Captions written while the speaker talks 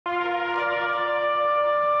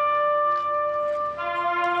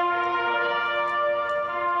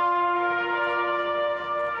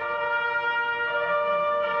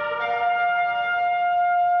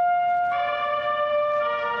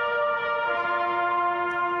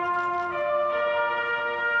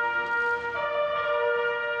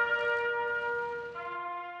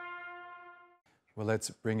Well,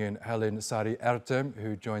 let's bring in Helin Sari Ertem,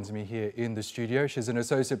 who joins me here in the studio. She's an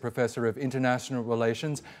Associate Professor of International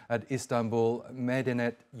Relations at Istanbul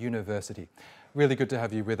Medeniyet University. Really good to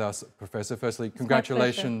have you with us, Professor. Firstly,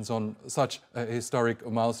 congratulations on such a historic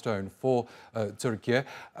milestone for Türkiye.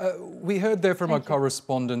 We heard there from our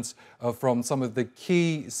correspondents from some of the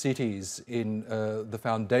key cities in the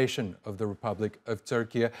foundation of the Republic of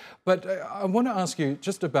Türkiye. But I want to ask you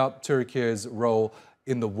just about Türkiye's role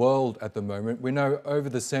in the world at the moment. We know over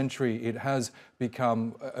the century it has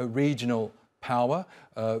become a regional power.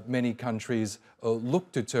 Many countries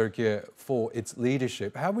look to Türkiye for its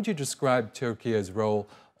leadership. How would you describe Türkiye's role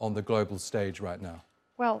on the global stage right now?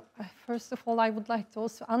 Well, first of all, I would like to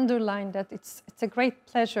also underline that it's a great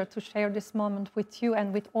pleasure to share this moment with you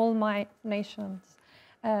and with all my nations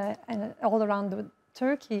and all around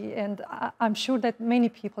Turkey. And I'm sure that many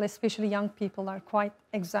people, especially young people, are quite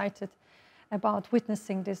excited about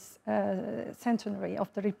witnessing this centenary of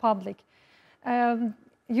the Republic.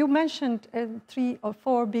 You mentioned 3 or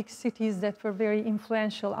 4 big cities that were very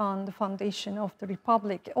influential on the foundation of the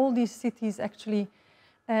Republic. All these cities actually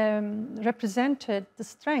represented the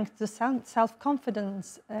strength, the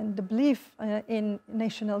self-confidence, and the belief in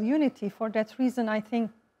national unity. For that reason, I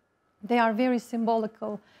think they are very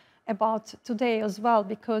symbolical about today as well,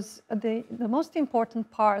 because the most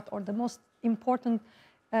important part, or the most important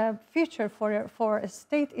feature for a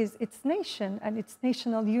state is its nation and its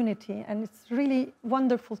national unity. And it's really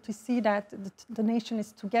wonderful to see that the nation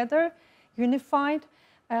is together, unified.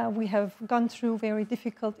 We have gone through very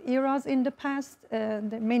difficult eras in the past,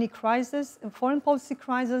 many crises, foreign policy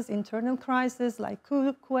crises, internal crises like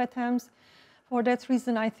coup attempts. For that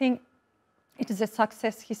reason, I think it is a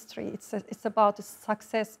success history. It's about a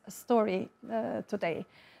success story today.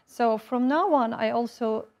 So from now on, I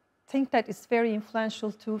also think that it's very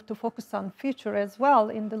influential to focus on future as well.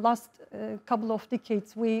 In the last couple of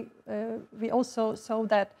decades, we also saw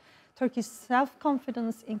that Turkey's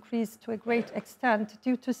self-confidence increased to a great extent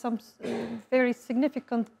due to some very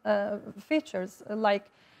significant features, like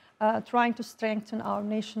trying to strengthen our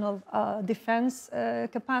national defense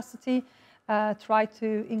capacity, try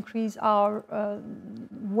to increase our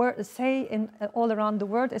say in all around the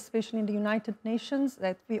world, especially in the United Nations.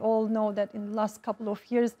 That we all know that in the last couple of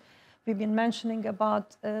years, we've been mentioning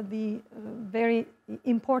about the very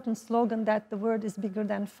important slogan that the world is bigger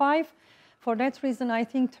than 5. For that reason, I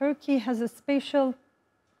think Turkey has a special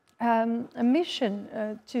mission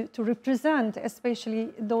to represent, especially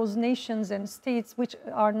those nations and states which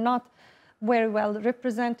are not very well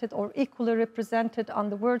represented or equally represented on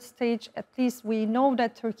the world stage. At least we know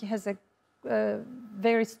that Turkey has a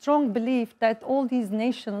very strong belief that all these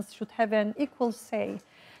nations should have an equal say.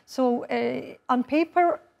 So on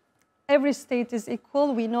paper, every state is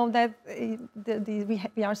equal. We know that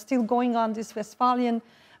we are still going on this Westphalian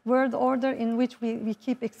world order in which we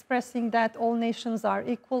keep expressing that all nations are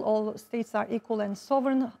equal, all states are equal and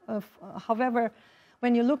sovereign. However,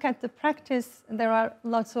 when you look at the practice, there are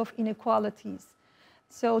lots of inequalities.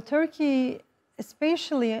 So Turkey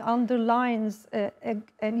especially underlines an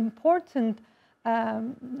important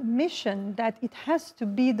mission that it has to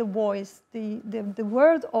be the voice, the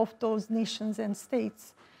word of those nations and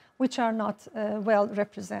states which are not well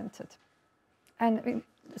represented. And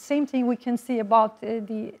the same thing we can see about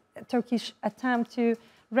the Turkish attempt to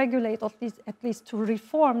regulate, at least to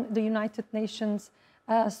reform the United Nations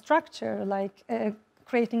structure, like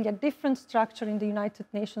creating a different structure in the United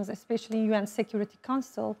Nations, especially UN Security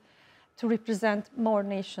Council, to represent more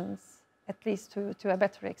nations, at least to a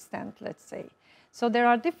better extent, let's say. So there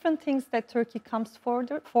are different things that Turkey comes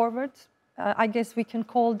forward. I guess we can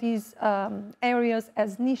call these areas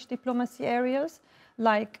as niche diplomacy areas,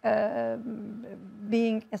 like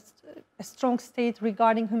being a strong state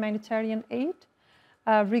regarding humanitarian aid,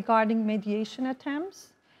 regarding mediation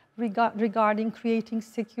attempts, regarding creating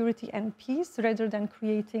security and peace rather than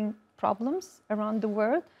creating problems around the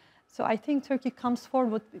world. So I think Turkey comes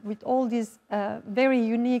forward with all these very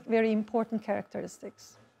unique, very important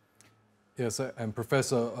characteristics. Yes, and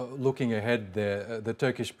Professor, looking ahead there, the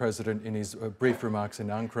Turkish president in his brief remarks in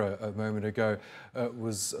Ankara a moment ago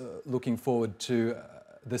was looking forward to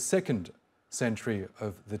the second century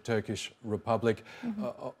of the Turkish Republic.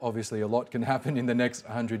 Obviously, a lot can happen in the next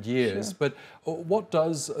 100 years, sure. But what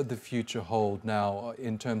does the future hold now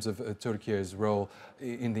in terms of Turkey's role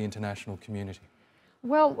in the international community?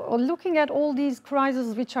 Well, looking at all these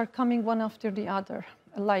crises which are coming one after the other,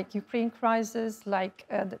 like Ukraine crisis, like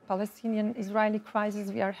the Palestinian-Israeli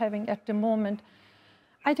crisis we are having at the moment,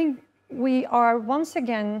 I think we are once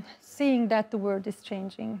again seeing that the world is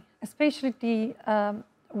changing, especially the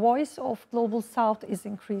voice of Global South is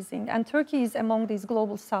increasing, and Turkey is among these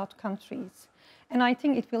Global South countries. And I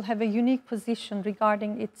think it will have a unique position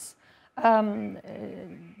regarding its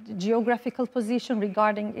geographical position,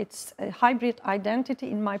 regarding its hybrid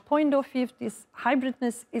identity. In my point of view, this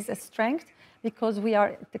hybridness is a strength because we are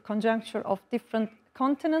at the conjuncture of different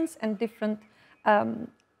continents and different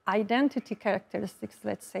identity characteristics.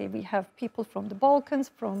 Let's say we have people from the Balkans,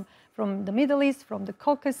 from the Middle East, from the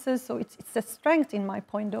Caucasus, so it's a strength in my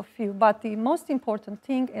point of view. But the most important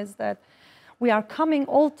thing is that we are coming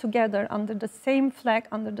all together under the same flag,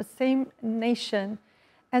 under the same nation,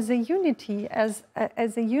 as a unity, as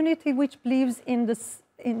a unity which believes in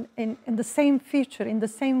the same future, in the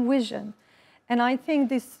same vision. And I think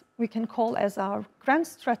this we can call as our grand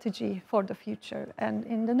strategy for the future. And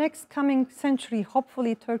in the next coming century,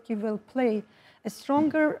 hopefully Turkey will play a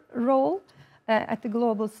stronger role at the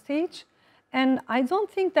global stage. And I don't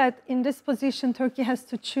think that in this position Turkey has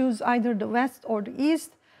to choose either the West or the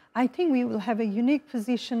East. I think we will have a unique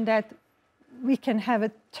position that we can have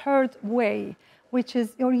a third way, which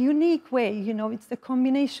is your unique way. You know, it's the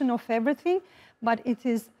combination of everything, but it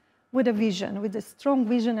is with a vision, with a strong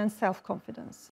vision and self-confidence.